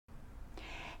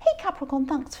Capricorn,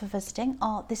 thanks for visiting.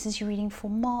 This is your reading for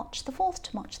March the 4th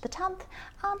to March the 10th.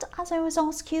 And as I always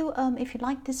ask you, if you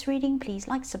like this reading, please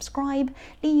like, subscribe,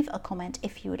 leave a comment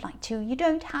if you would like to. You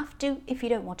don't have to if you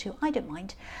don't want to. I don't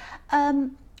mind.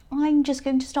 I'm just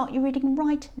going to start your reading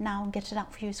right now and get it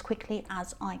out for you as quickly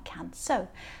as I can. So,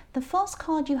 the first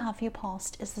card you have for your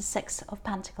past is the Six of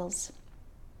Pentacles.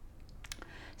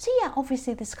 So yeah,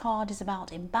 obviously this card is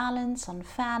about imbalance,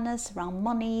 unfairness, around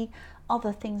money,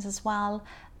 other things as well.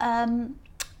 I'm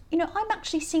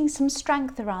actually seeing some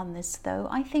strength around this though.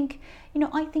 I think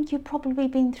you've probably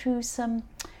been through some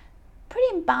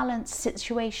pretty imbalanced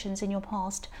situations in your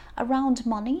past around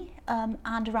money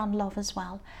and around love as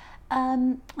well.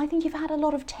 I think you've had a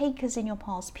lot of takers in your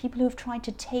past, people who've tried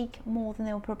to take more than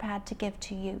they were prepared to give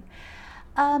to you.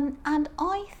 And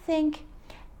I think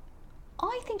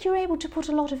you're able to put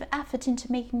a lot of effort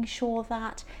into making sure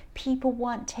that people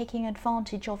weren't taking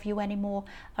advantage of you anymore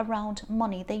around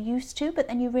money. They used to, but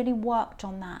then you really worked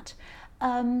on that.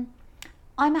 I'm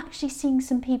actually seeing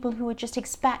some people who would just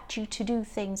expect you to do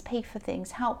things, pay for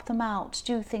things, help them out,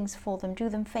 do things for them, do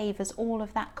them favours, all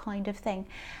of that kind of thing,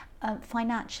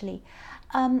 financially.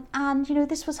 And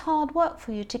this was hard work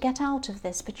for you to get out of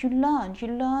this, but you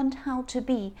learned how to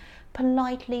be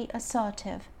politely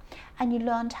assertive. And you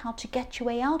learned how to get your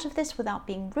way out of this without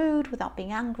being rude, without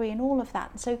being angry and all of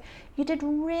that. And so you did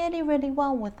really, really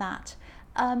well with that.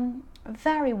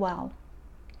 Very well.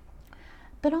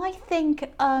 But I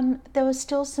think there were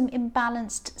still some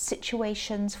imbalanced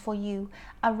situations for you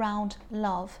around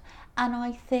love. And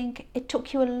I think it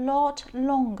took you a lot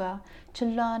longer to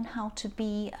learn how to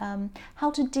be,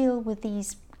 how to deal with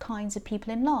these kinds of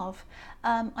people in love.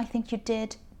 I think you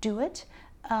did do it.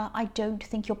 I don't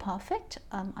think you're perfect,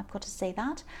 I've got to say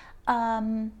that.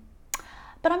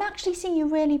 But I'm actually seeing you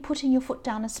really putting your foot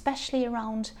down, especially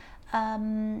around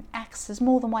exes,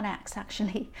 more than one ex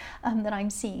actually, that I'm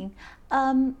seeing.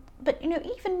 But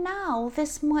even now,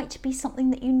 this might be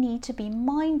something that you need to be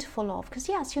mindful of, because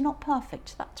yes, you're not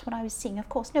perfect. That's what I was seeing. Of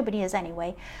course, nobody is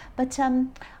anyway. But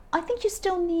I think you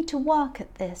still need to work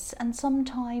at this, and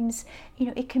sometimes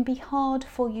it can be hard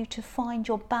for you to find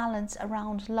your balance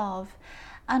around love.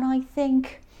 And I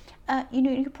think,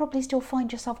 you probably still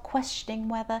find yourself questioning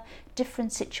whether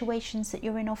different situations that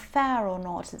you're in are fair or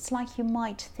not. It's like you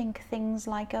might think things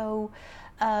like,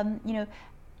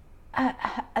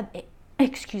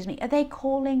 excuse me, are they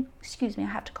calling? Excuse me, I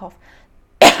have to cough.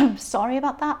 Sorry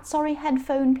about that. Sorry,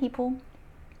 headphone people.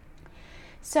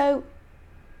 So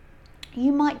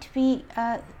you might be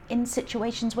in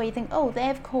situations where you think, oh,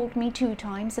 they've called me 2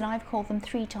 times and I've called them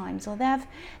 3 times, or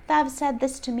they've said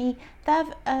this to me,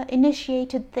 they've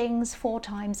initiated things 4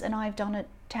 times and I've done it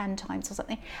 10 times or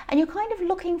something. And you're kind of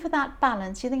looking for that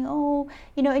balance. You think, oh,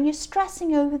 and you're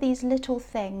stressing over these little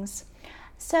things.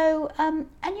 So, and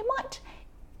you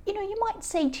might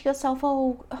say to yourself,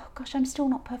 oh gosh, I'm still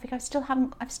not perfect. I still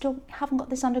haven't got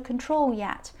this under control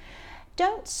yet.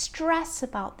 Don't stress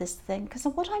about this thing, because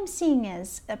what I'm seeing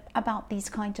is about these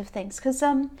kind of things, because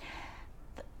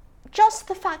just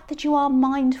the fact that you are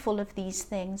mindful of these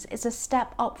things is a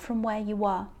step up from where you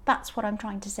were. That's what I'm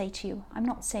trying to say to you. I'm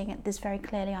not saying it this very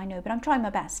clearly, I know, but I'm trying my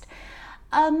best.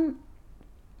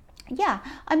 Yeah,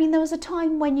 I mean, there was a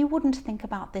time when you wouldn't think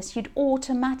about this. You'd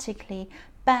automatically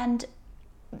bend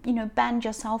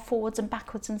yourself forwards and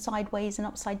backwards and sideways and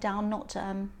upside down, not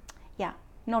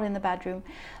in the bedroom.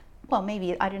 Well,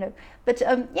 maybe, I don't know. But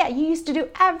yeah, you used to do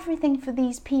everything for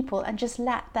these people and just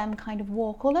let them kind of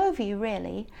walk all over you,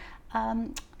 really.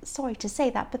 Sorry to say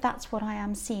that, but that's what I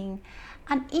am seeing.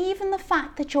 And even the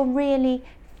fact that you're really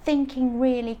thinking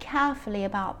really carefully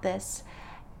about this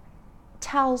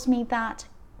tells me that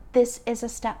this is a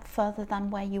step further than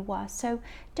where you were. So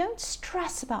don't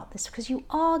stress about this, because you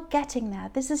are getting there.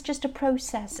 This is just a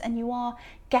process and you are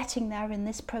getting there in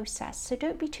this process. So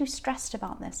don't be too stressed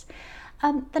about this.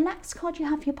 The next card you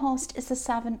have for your past is the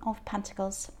Seven of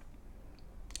Pentacles.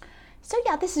 So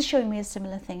yeah, this is showing me a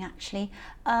similar thing actually.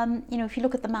 If you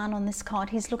look at the man on this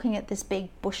card, he's looking at this big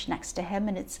bush next to him,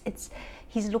 and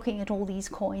he's looking at all these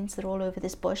coins that are all over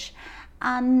this bush,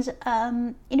 and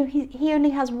he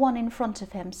only has one in front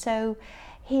of him. So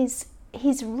he's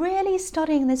really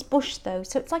studying this bush though.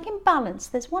 So it's like in balance.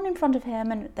 There's one in front of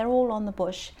him, and they're all on the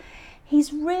bush.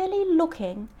 He's really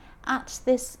looking at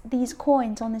these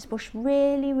coins on this bush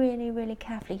really, really, really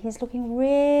carefully. He's looking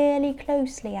really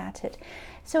closely at it.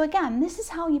 So again, this is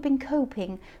how you've been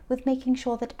coping with making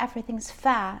sure that everything's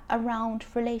fair around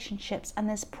relationships and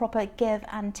there's proper give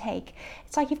and take.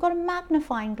 It's like you've got a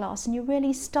magnifying glass and you're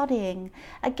really studying.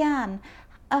 Again,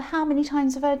 how many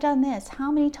times have I done this?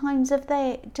 How many times have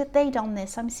they done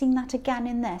this? I'm seeing that again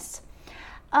in this.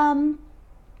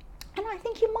 I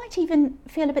think you might even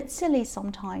feel a bit silly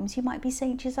sometimes. You might be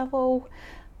saying to yourself, oh,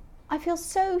 I feel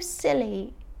so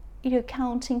silly,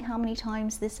 counting how many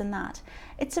times this and that.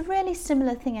 It's a really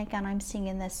similar thing again I'm seeing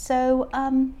in this. So,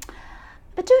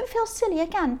 but don't feel silly.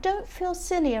 Again, don't feel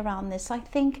silly around this. I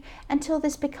think until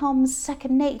this becomes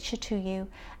second nature to you,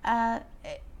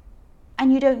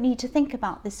 and you don't need to think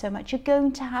about this so much, you're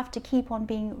going to have to keep on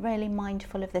being really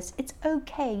mindful of this. It's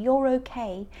okay. You're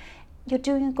okay. You're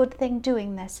doing a good thing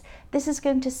doing this. This is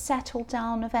going to settle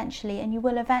down eventually, and you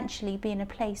will eventually be in a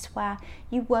place where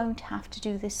you won't have to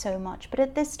do this so much. But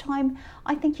at this time,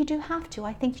 I think you do have to.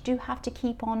 I think you do have to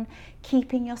keep on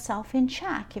keeping yourself in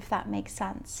check, if that makes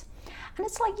sense. And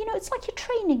it's like, it's like you're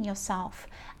training yourself.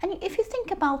 And if you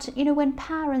think about it, when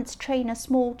parents train a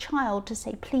small child to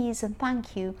say please and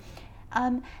thank you,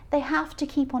 they have to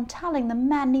keep on telling them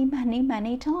many, many,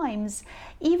 many times.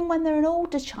 Even when they're an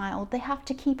older child, they have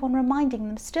to keep on reminding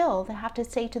them still. They have to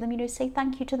say to them, say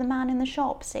thank you to the man in the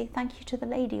shop, say thank you to the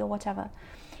lady or whatever,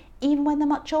 even when they're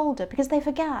much older, because they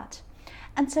forget.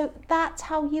 And so that's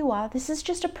how you are. This is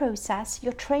just a process.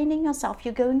 You're training yourself.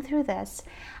 You're going through this.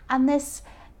 And this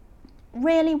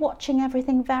really watching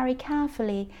everything very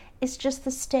carefully is just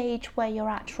the stage where you're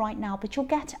at right now, but you'll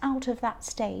get out of that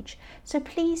stage. So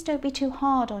please don't be too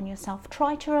hard on yourself.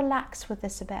 Try to relax with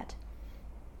this a bit.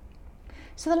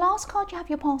 So the last card you have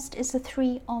your past is the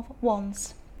Three of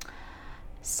Wands.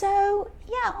 So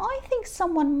yeah, I think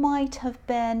someone might have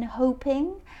been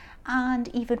hoping and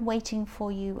even waiting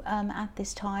for you at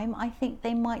this time. I think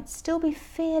they might still be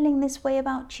feeling this way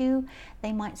about you.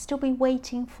 They might still be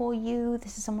waiting for you.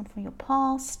 This is someone from your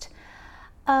past.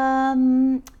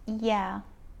 Yeah,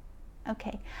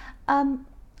 okay.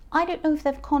 I don't know if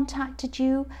they've contacted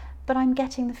you, but I'm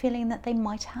getting the feeling that they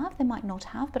might have. They might not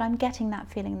have, but I'm getting that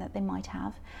feeling that they might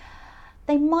have.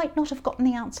 They might not have gotten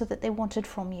the answer that they wanted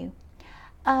from you.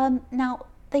 Now,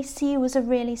 they see you as a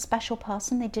really special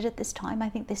person. They did at this time. I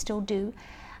think they still do.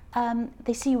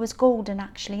 They see you as golden,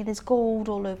 actually. There's gold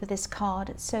all over this card.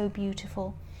 It's so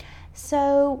beautiful.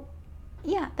 So,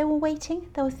 yeah, they were waiting.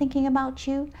 They were thinking about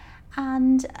you.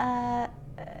 And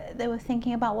they were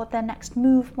thinking about what their next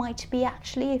move might be,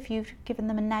 actually, if you've given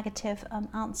them a negative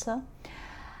answer.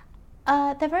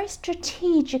 They're very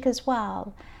strategic as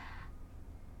well.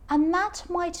 And that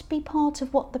might be part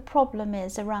of what the problem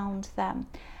is around them.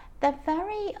 They're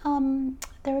very,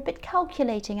 they're a bit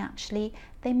calculating, actually.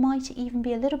 They might even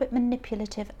be a little bit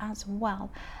manipulative as well.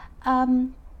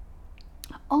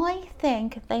 I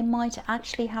think they might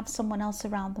actually have someone else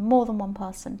around them, more than one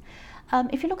person.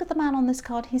 If you look at the man on this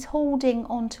card, he's holding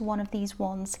onto one of these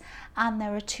wands, and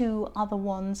there are two other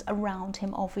wands around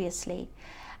him, obviously.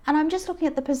 And I'm just looking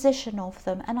at the position of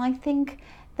them, and I think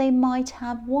they might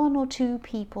have one or two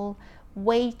people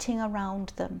waiting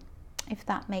around them, if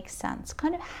that makes sense,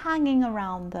 kind of hanging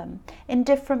around them in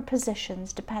different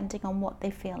positions depending on what they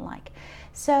feel like.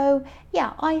 So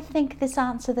yeah, I think this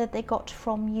answer that they got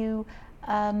from you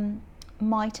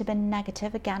might have been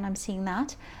negative. Again, I'm seeing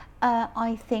that.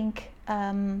 I think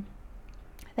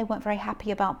they weren't very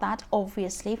happy about that,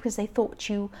 obviously, because they thought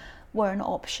you were an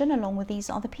option along with these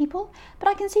other people. But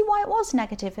I can see why it was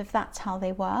negative if that's how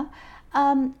they were.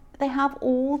 They have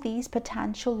all these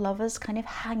potential lovers kind of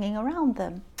hanging around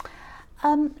them.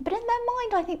 But in their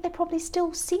mind, I think they probably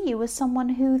still see you as someone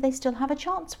who they still have a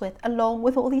chance with, along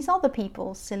with all these other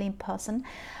people, silly person.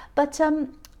 But,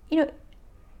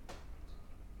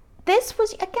 this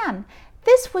was, again,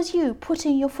 this was you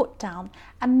putting your foot down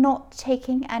and not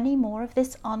taking any more of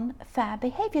this unfair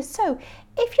behaviour. So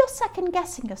if you're second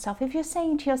guessing yourself, if you're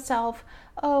saying to yourself,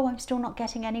 oh, I'm still not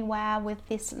getting anywhere with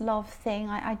this love thing,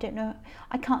 I don't know,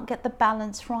 I can't get the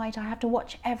balance right, I have to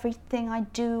watch everything I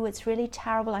do, it's really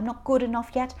terrible, I'm not good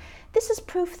enough yet, this is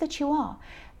proof that you are.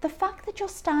 The fact that you're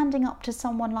standing up to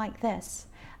someone like this,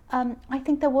 I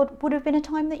think there would have been a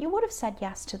time that you would have said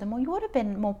yes to them, or you would have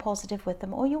been more positive with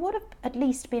them, or you would have at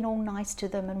least been all nice to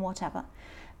them and whatever.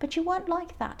 But you weren't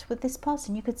like that with this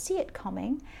person. You could see it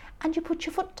coming and you put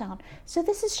your foot down. So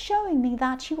this is showing me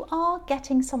that you are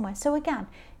getting somewhere. So again,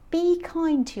 be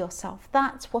kind to yourself.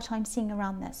 That's what I'm seeing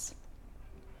around this.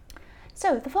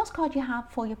 So the first card you have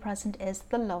for your present is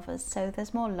the Lovers. So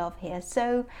there's more love here.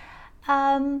 So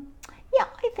yeah,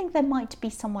 I think there might be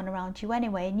someone around you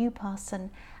anyway, a new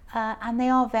person. And they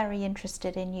are very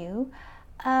interested in you.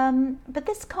 But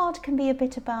this card can be a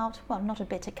bit about, well, not a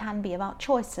bit, it can be about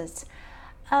choices.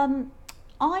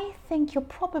 I think you're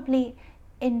probably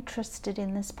interested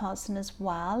in this person as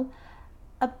well,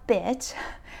 a bit,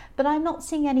 but I'm not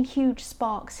seeing any huge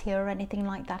sparks here or anything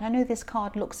like that. I know this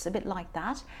card looks a bit like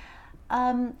that.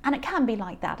 And it can be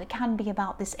like that. It can be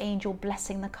about this angel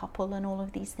blessing the couple and all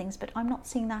of these things, but I'm not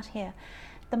seeing that here.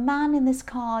 The man in this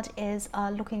card is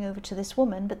looking over to this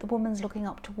woman, but the woman's looking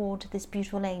up toward this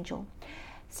beautiful angel.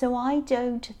 So I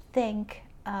don't think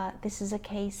this is a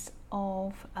case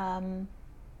of...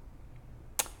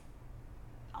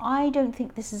 I don't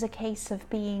think this is a case of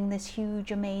being this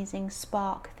huge, amazing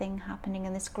spark thing happening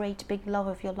and this great big love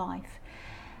of your life.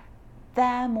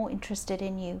 They're more interested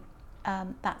in you.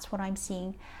 That's what I'm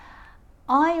seeing.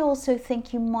 I also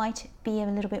think you might be a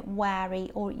little bit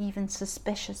wary or even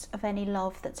suspicious of any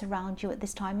love that's around you at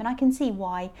this time. And I can see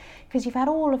why, because you've had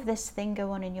all of this thing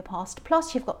go on in your past.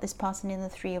 Plus you've got this person in the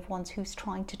Three of Wands who's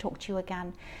trying to talk to you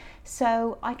again.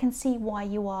 So I can see why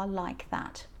you are like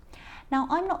that. Now,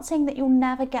 I'm not saying that you'll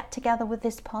never get together with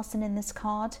this person in this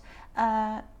card.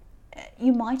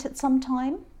 You might at some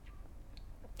time.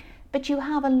 But you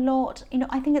have a lot, you know,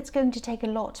 I think it's going to take a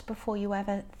lot before you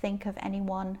ever think of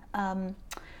anyone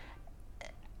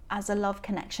as a love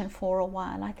connection for a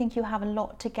while. I think you have a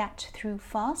lot to get through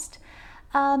first.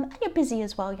 And you're busy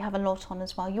as well. You have a lot on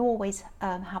as well. You always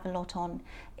have a lot on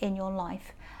in your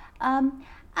life.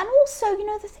 And also, you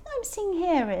know, the thing I'm seeing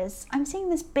here is I'm seeing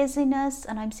this busyness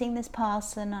and I'm seeing this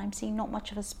person. I'm seeing not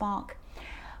much of a spark.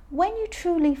 When you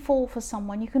truly fall for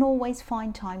someone, you can always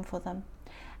find time for them.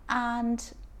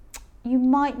 And you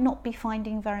might not be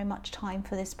finding very much time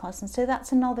for this person. So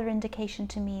that's another indication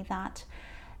to me that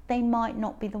they might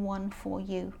not be the one for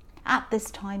you at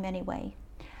this time anyway.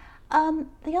 The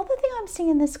other thing I'm seeing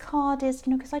in this card is,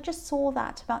 you know, because I just saw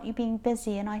that about you being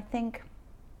busy, and I think,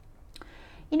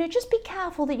 you know, just be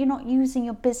careful that you're not using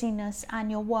your busyness and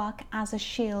your work as a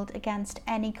shield against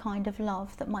any kind of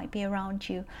love that might be around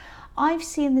you. I've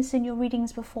seen this in your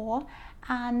readings before,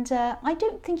 and I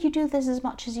don't think you do this as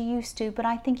much as you used to, but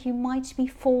I think you might be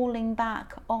falling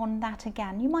back on that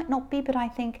again. You might not be, but I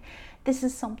think this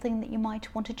is something that you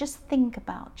might want to just think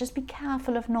about. Just be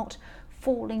careful of not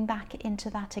falling back into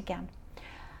that again.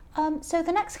 So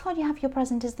the next card you have for your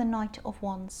present is the Knight of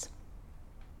Wands.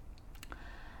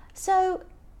 So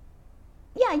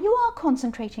yeah, you are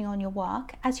concentrating on your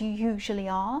work, as you usually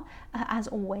are, as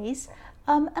always.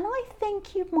 And I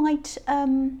think you might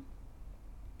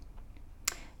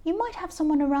have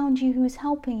someone around you who's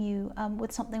helping you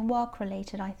with something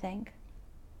work-related, I think.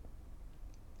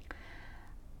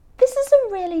 This is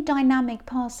a really dynamic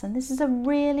person. This is a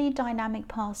really dynamic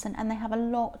person, and they have a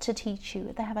lot to teach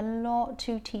you. They have a lot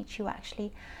to teach you,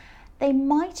 actually. They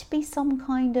might be some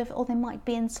kind of, or they might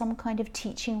be in some kind of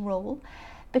teaching role,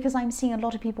 because I'm seeing a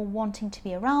lot of people wanting to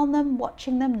be around them,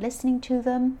 watching them, listening to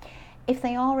them. If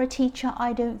they are a teacher,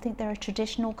 I don't think they're a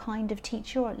traditional kind of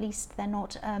teacher, or at least they're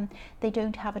not, they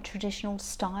don't have a traditional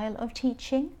style of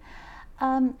teaching.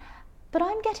 But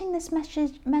I'm getting this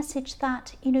message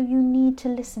that, you know, you need to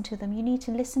listen to them. You need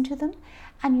to listen to them,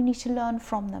 and you need to learn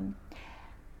from them.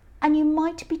 And you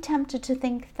might be tempted to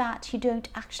think that you don't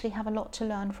actually have a lot to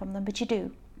learn from them, but you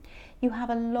do. You have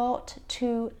a lot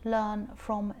to learn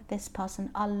from this person,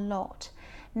 a lot.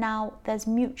 Now, there's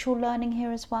mutual learning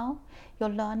here as well. You're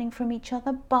learning from each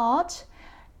other, but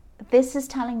this is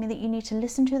telling me that you need to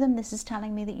listen to them. This is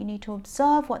telling me that you need to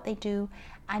observe what they do,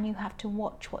 and you have to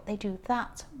watch what they do.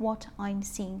 That's what I'm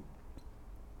seeing.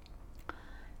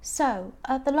 So,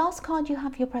 the last card you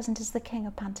have for your present is the King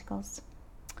of Pentacles.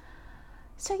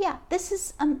 So yeah, this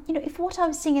is, you know, if what I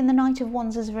was seeing in the Knight of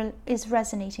Wands is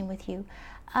resonating with you,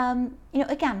 you know,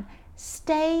 again,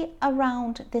 stay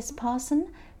around this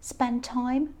person, spend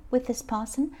time with this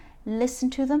person,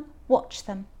 listen to them, watch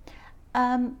them.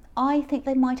 I think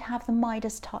they might have the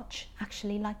Midas touch,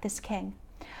 actually, like this king.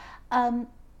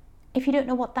 If you don't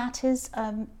know what that is,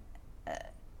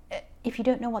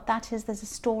 there's a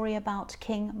story about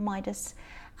King Midas,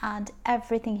 and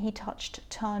everything he touched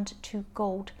turned to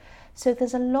gold. So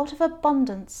there's a lot of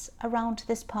abundance around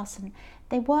this person.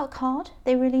 They work hard,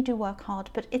 they really do work hard,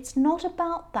 but it's not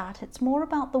about that. It's more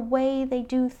about the way they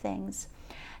do things.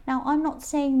 Now, I'm not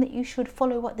saying that you should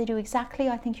follow what they do exactly.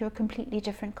 I think you're a completely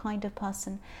different kind of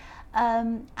person.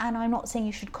 And I'm not saying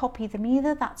you should copy them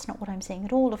either. That's not what I'm saying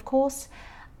at all, of course.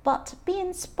 But be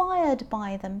inspired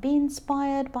by them. Be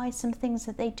inspired by some things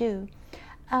that they do.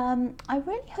 I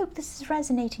really hope this is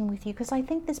resonating with you, because I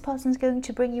think this person's going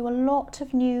to bring you a lot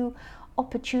of new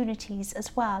opportunities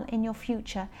as well in your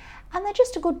future. And they're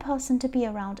just a good person to be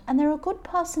around, and they're a good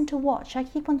person to watch. I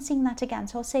keep on seeing that again,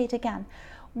 so I'll say it again.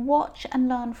 Watch and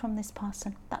learn from this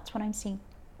person. That's what I'm seeing.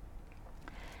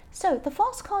 So the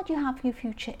first card you have for your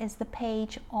future is the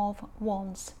Page of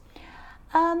Wands.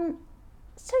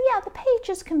 So yeah, the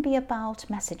pages can be about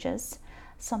messages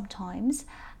sometimes.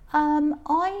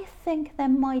 I think there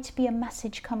might be a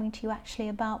message coming to you actually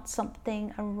about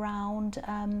something around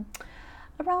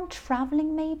around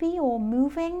traveling maybe, or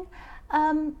moving.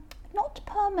 Not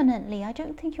permanently. I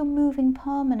don't think you're moving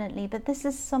permanently, but this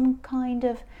is some kind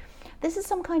of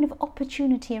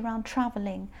opportunity around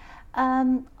traveling.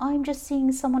 I'm just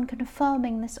seeing someone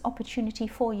confirming this opportunity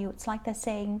for you. It's like they're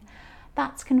saying,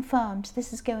 that's confirmed,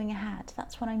 this is going ahead.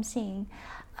 That's what I'm seeing.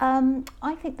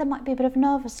 I think there might be a bit of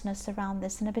nervousness around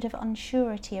this and a bit of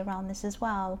unsurety around this as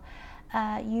well.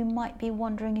 You might be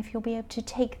wondering if you'll be able to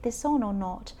take this on or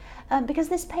not, because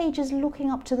this page is looking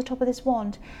up to the top of this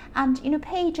wand, and you know,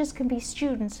 pages can be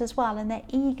students as well, and they're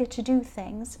eager to do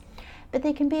things, but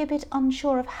they can be a bit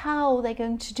unsure of how they're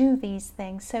going to do these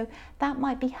things. So that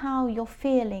might be how you're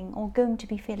feeling or going to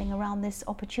be feeling around this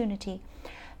opportunity.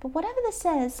 But whatever this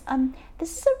is,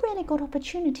 this is a really good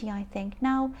opportunity, I think.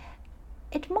 Now,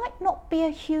 it might not be a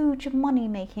huge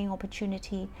money-making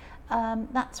opportunity,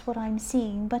 that's what I'm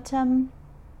seeing, but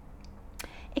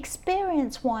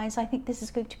experience-wise, I think this is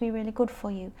going to be really good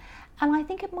for you. And I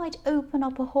think it might open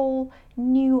up a whole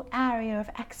new area of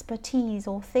expertise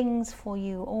or things for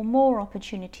you, or more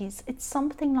opportunities. It's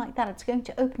something like that. It's going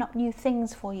to open up new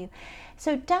things for you.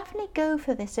 So definitely go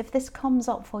for this. If this comes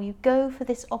up for you, go for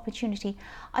this opportunity.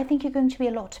 I think you're going to be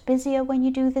a lot busier when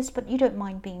you do this, but you don't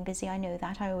mind being busy. I know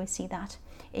that. I always see that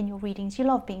in your readings. You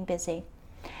love being busy.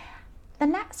 The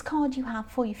next card you have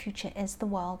for your future is the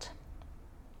World.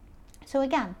 So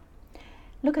again,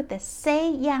 look at this. Say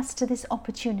yes to this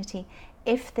opportunity.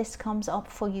 If this comes up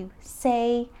for you,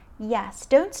 say yes.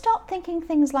 Don't start thinking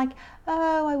things like,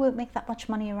 oh, I won't make that much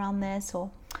money around this,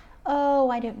 or oh,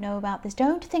 I don't know about this.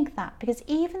 Don't think that, because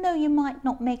even though you might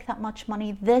not make that much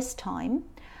money this time,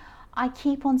 I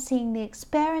keep on seeing the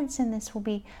experience in this will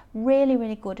be really,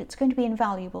 really good. It's going to be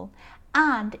invaluable,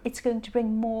 and it's going to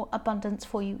bring more abundance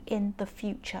for you in the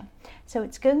future. So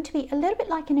it's going to be a little bit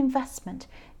like an investment.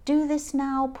 Do this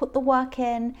now, put the work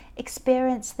in,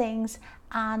 experience things,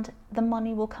 and the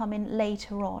money will come in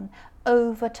later on,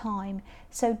 over time.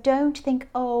 So don't think,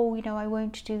 oh, you know, I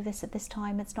won't do this at this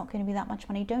time, it's not going to be that much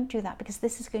money. Don't do that, because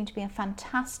this is going to be a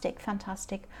fantastic,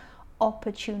 fantastic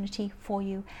opportunity for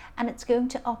you, and it's going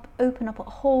to open up a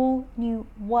whole new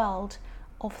world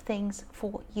of things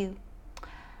for you.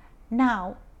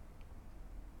 Now,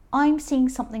 I'm seeing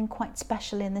something quite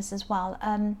special in this as well.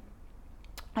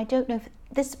 I don't know if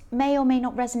this may or may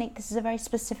not resonate. This is a very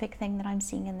specific thing that I'm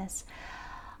seeing in this.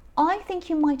 I think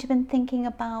you might have been thinking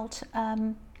about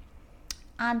and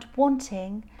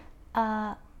wanting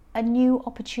a new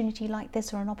opportunity like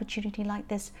this, or an opportunity like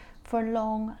this, for a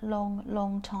long, long,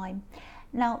 long time.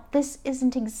 Now, this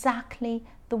isn't exactly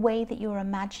the way that you're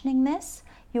imagining this.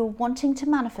 You're wanting to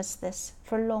manifest this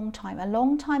for a long time. A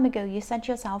long time ago, you said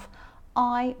to yourself,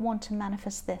 I want to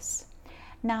manifest this.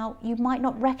 Now, you might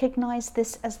not recognize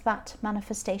this as that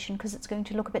manifestation, because it's going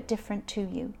to look a bit different to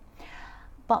you.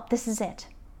 But this is it.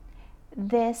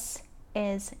 This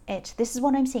is it. This is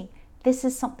what I'm seeing. This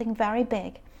is something very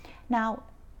big. Now,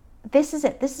 this is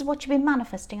it. This is what you've been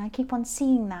manifesting. I keep on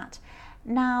seeing that.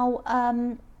 Now,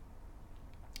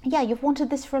 yeah, you've wanted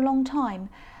this for a long time.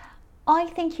 I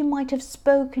think you might have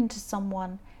spoken to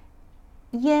someone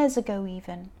years ago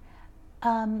even.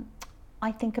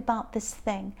 I think about this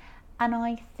thing, and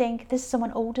I think this is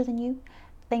someone older than you.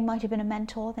 They might have been a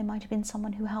mentor. They might have been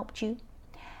someone who helped you.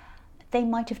 They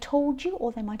might have told you,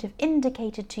 or they might have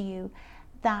indicated to you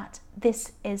that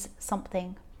this is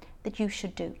something that you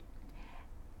should do.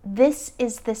 This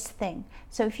is this thing.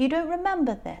 So if you don't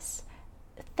remember this,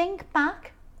 think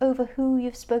back over who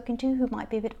you've spoken to, who might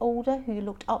be a bit older, who you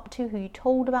looked up to, who you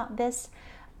told about this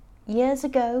years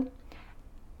ago,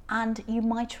 and you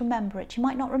might remember it. You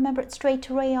might not remember it straight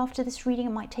away after this reading.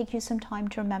 It might take you some time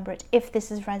to remember it, if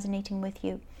this is resonating with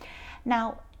you.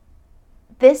 Now,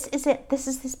 this is it. This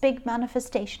is this big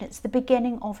manifestation. It's the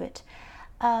beginning of it.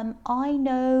 I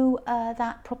know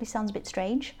that probably sounds a bit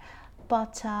strange,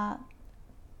 but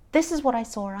this is what I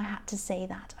saw, and I had to say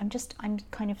that. I'm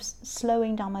kind of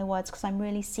slowing down my words, because I'm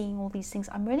really seeing all these things.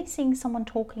 I'm really seeing someone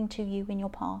talking to you in your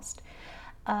past,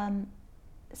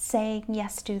 saying,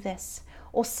 yes, do this,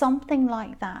 or something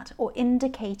like that, or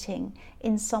indicating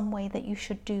in some way that you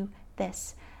should do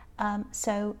this.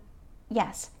 So,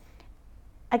 yes,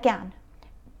 again,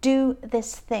 do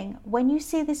this thing. When you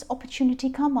see this opportunity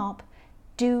come up,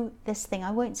 do this thing.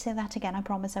 I won't say that again, I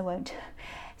promise I won't.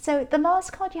 So the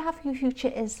last card you have for your future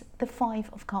is the Five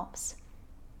of Cups.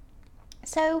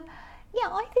 So yeah,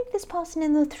 I think this person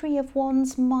in the Three of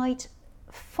Wands might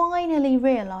finally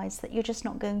realize that you're just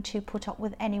not going to put up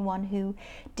with anyone who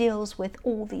deals with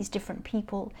all these different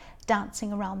people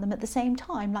dancing around them at the same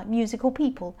time, like musical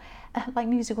people, like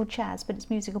musical chairs, but it's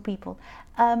musical people.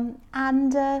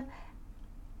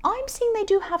 I'm seeing they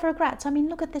do have regrets. I mean,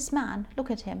 look at this man.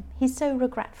 Look at him. He's so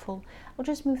regretful. I'll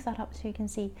just move that up so you can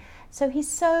see. So he's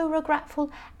so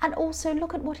regretful. And also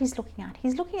look at what he's looking at.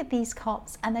 He's looking at these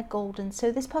cups and they're golden.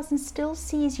 So this person still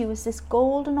sees you as this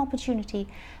golden opportunity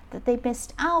that they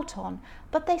missed out on.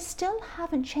 But they still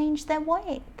haven't changed their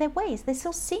ways. They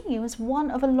still see you as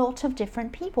one of a lot of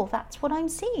different people. That's what I'm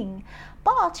seeing.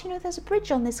 But, you know, there's a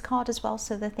bridge on this card as well.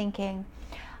 So they're thinking,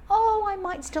 oh, I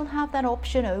might still have that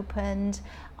option opened.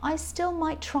 I still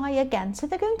might try again. So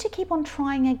they're going to keep on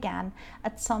trying again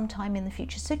at some time in the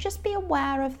future. So just be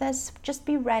aware of this. Just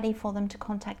be ready for them to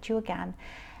contact you again.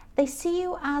 They see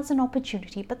you as an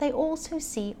opportunity, but they also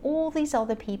see all these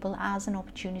other people as an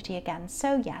opportunity again.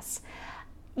 So yes,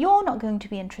 you're not going to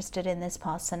be interested in this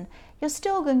person. You're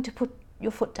still going to put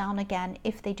your foot down again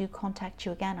if they do contact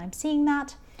you again. I'm seeing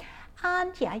that.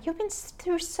 And yeah, you've been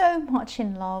through so much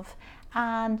in love,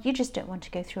 and you just don't want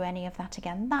to go through any of that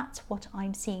again. That's what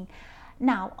I'm seeing.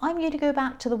 Now, I'm going to go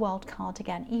back to the World card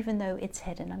again, even though it's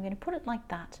hidden. I'm going to put it like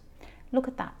that. Look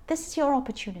at that. This is your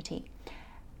opportunity.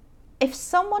 If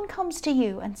someone comes to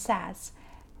you and says,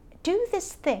 do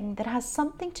this thing that has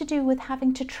something to do with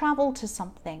having to travel to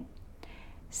something,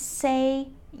 say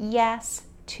yes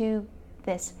to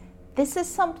this. This is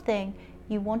something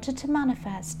you wanted to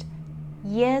manifest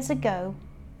years ago.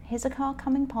 Here's a car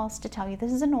coming past to tell you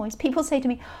this is a noise. People say to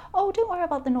me, oh, don't worry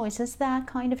about the noises. They're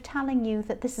kind of telling you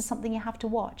that this is something you have to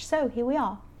watch. So here we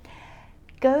are.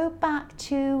 Go back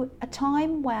to a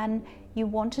time when you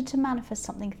wanted to manifest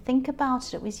something. Think about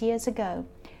it. It was years ago.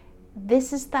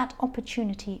 This is that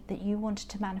opportunity that you wanted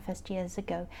to manifest years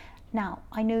ago. Now,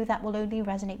 I know that will only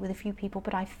resonate with a few people,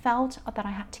 but I felt that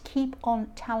I had to keep on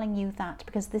telling you that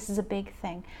because this is a big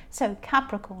thing. So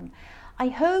Capricorn, I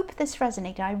hope this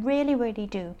resonated. I really, really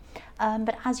do.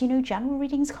 But as you know, general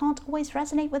readings can't always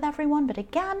resonate with everyone. But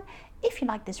again, if you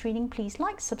like this reading, please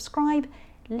like, subscribe,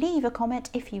 leave a comment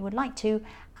if you would like to.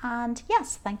 And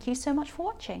yes, thank you so much for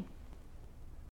watching.